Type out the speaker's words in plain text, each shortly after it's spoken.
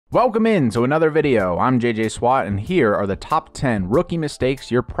Welcome into another video. I'm JJ Swat, and here are the top 10 rookie mistakes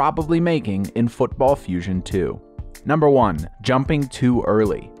you're probably making in Football Fusion 2. Number 1, jumping too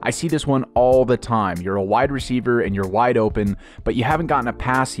early. I see this one all the time. You're a wide receiver and you're wide open, but you haven't gotten a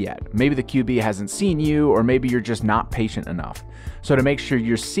pass yet. Maybe the QB hasn't seen you, or maybe you're just not patient enough. So to make sure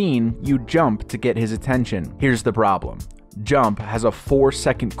you're seen, you jump to get his attention. Here's the problem. Jump has a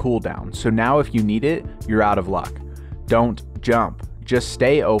 4-second cooldown, so now if you need it, you're out of luck. Don't jump. Just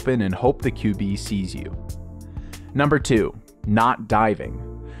stay open and hope the QB sees you. Number 2, not diving.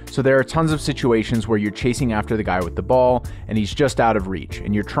 So there are tons of situations where you're chasing after the guy with the ball and he's just out of reach,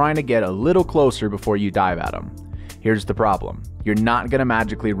 and you're trying to get a little closer before you dive at him. Here's the problem. You're not going to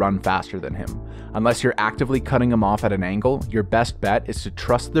magically run faster than him. Unless you're actively cutting him off at an angle, your best bet is to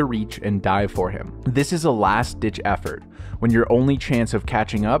trust the reach and dive for him. This is a last-ditch effort, when your only chance of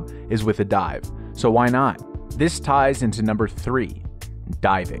catching up is with a dive. So why not? This ties into number 3.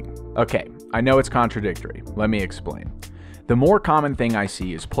 Diving. Okay, I know it's contradictory. Let me explain. The more common thing I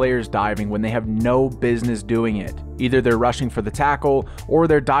see is players diving when they have no business doing it. Either they're rushing for the tackle, or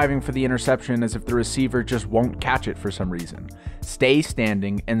they're diving for the interception as if the receiver just won't catch it for some reason. Stay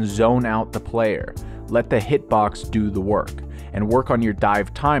standing and zone out the player. Let the hitbox do the work, and work on your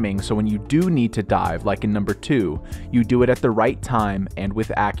dive timing so when you do need to dive, like in number 2, you do it at the right time and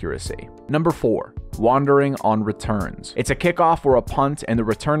with accuracy. Number 4. Wandering on returns. It's a kickoff or a punt and the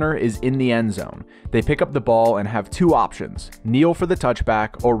returner is in the end zone. They pick up the ball and have two options: kneel for the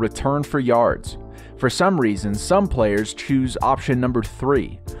touchback or return for yards. For some reason, some players choose option number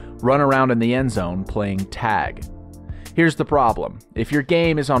 3, run around in the end zone playing tag. Here's the problem. If your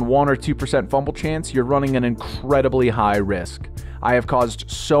game is on 1 or 2% fumble chance, you're running an incredibly high risk. I have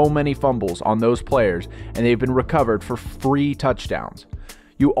caused so many fumbles on those players and they've been recovered for free touchdowns.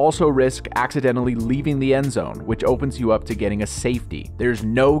 You also risk accidentally leaving the end zone, which opens you up to getting a safety. There's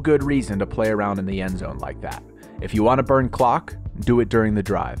no good reason to play around in the end zone like that. If you want to burn clock, do it during the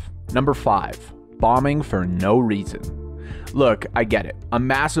drive. Number 5, bombing for no reason. Look, I get it. A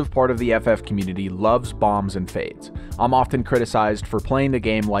massive part of the FF community loves bombs and fades. I'm often criticized for playing the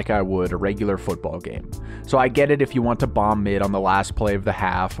game like I would a regular football game. So I get it if you want to bomb mid on the last play of the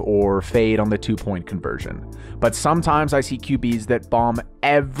half or fade on the 2-point conversion. But sometimes I see QBs that bomb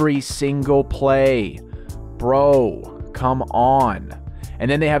every single play. Bro, come on.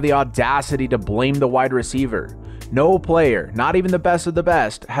 And then they have the audacity to blame the wide receiver. No player, not even the best of the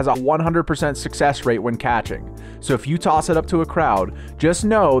best, has a 100% success rate when catching. So if you toss it up to a crowd, just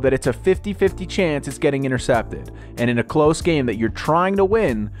know that it's a 50-50 chance it's getting intercepted. And in a close game that you're trying to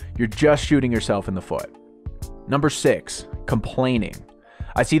win, you're just shooting yourself in the foot. Number 6, complaining.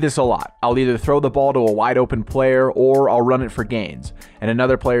 I see this a lot. I'll either throw the ball to a wide open player or I'll run it for gains. And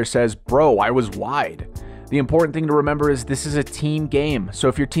another player says, "Bro, I was wide." The important thing to remember is this is a team game, so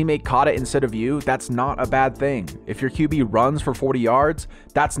if your teammate caught it instead of you, that's not a bad thing. If your QB runs for 40 yards,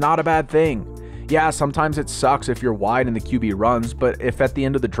 that's not a bad thing. Yeah, sometimes it sucks if you're wide and the QB runs, but if at the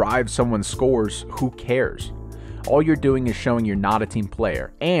end of the drive someone scores, who cares? All you're doing is showing you're not a team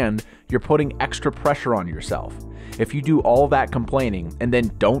player, and you're putting extra pressure on yourself. If you do all that complaining and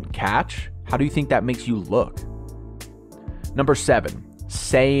then don't catch, how do you think that makes you look? Number 7,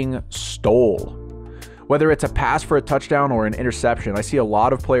 saying stole. Whether it's a pass for a touchdown or an interception, I see a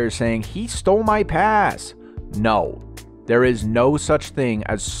lot of players saying, "He stole my pass." No, there is no such thing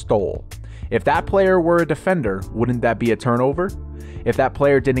as stole. If that player were a defender, wouldn't that be a turnover? If that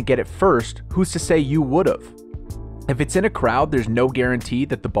player didn't get it first, who's to say you would have? If it's in a crowd, there's no guarantee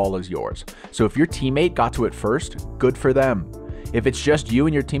that the ball is yours. So if your teammate got to it first, good for them. If it's just you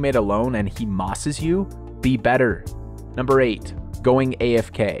and your teammate alone and he mosses you, be better. Number 8, going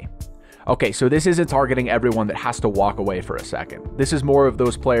AFK. Okay, so this isn't targeting everyone that has to walk away for a second. This is more of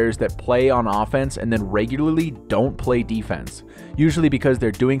those players that play on offense and then regularly don't play defense, usually because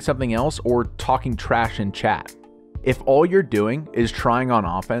they're doing something else or talking trash in chat. If all you're doing is trying on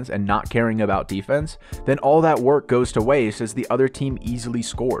offense and not caring about defense, then all that work goes to waste as the other team easily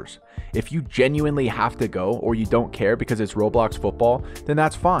scores. If you genuinely have to go or you don't care because it's Roblox football, then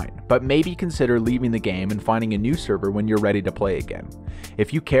that's fine, but maybe consider leaving the game and finding a new server when you're ready to play again.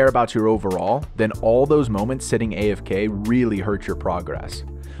 If you care about your overall, then all those moments sitting AFK really hurt your progress.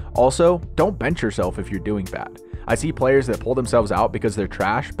 Also, don't bench yourself if you're doing bad. I see players that pull themselves out because they're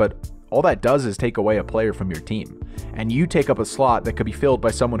trash, but all that does is take away a player from your team, and you take up a slot that could be filled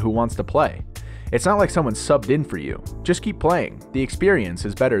by someone who wants to play. It's not like someone subbed in for you. Just keep playing. The experience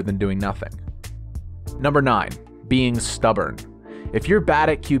is better than doing nothing. Number 9, being stubborn. If you're bad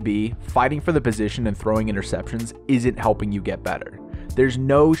at QB, fighting for the position and throwing interceptions isn't helping you get better. There's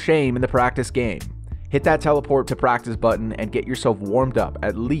no shame in the practice game. Hit that teleport to practice button and get yourself warmed up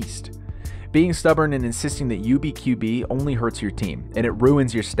at least. Being stubborn and insisting that you be QB only hurts your team, and it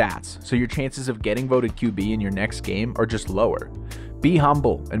ruins your stats, so your chances of getting voted QB in your next game are just lower. Be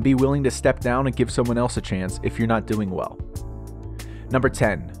humble and be willing to step down and give someone else a chance if you're not doing well. Number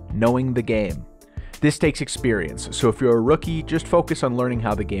 10, knowing the game. This takes experience, so if you're a rookie, just focus on learning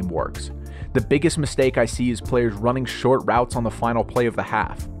how the game works. The biggest mistake I see is players running short routes on the final play of the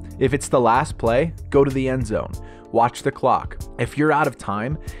half. If it's the last play, go to the end zone. Watch the clock. If you're out of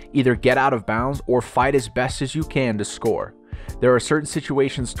time, either get out of bounds or fight as best as you can to score. There are certain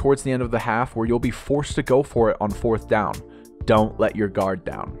situations towards the end of the half where you'll be forced to go for it on 4th down. Don't let your guard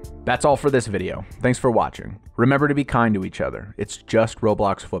down. That's all for this video. Thanks for watching. Remember to be kind to each other. It's just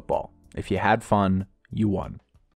Roblox football. If you had fun, you won.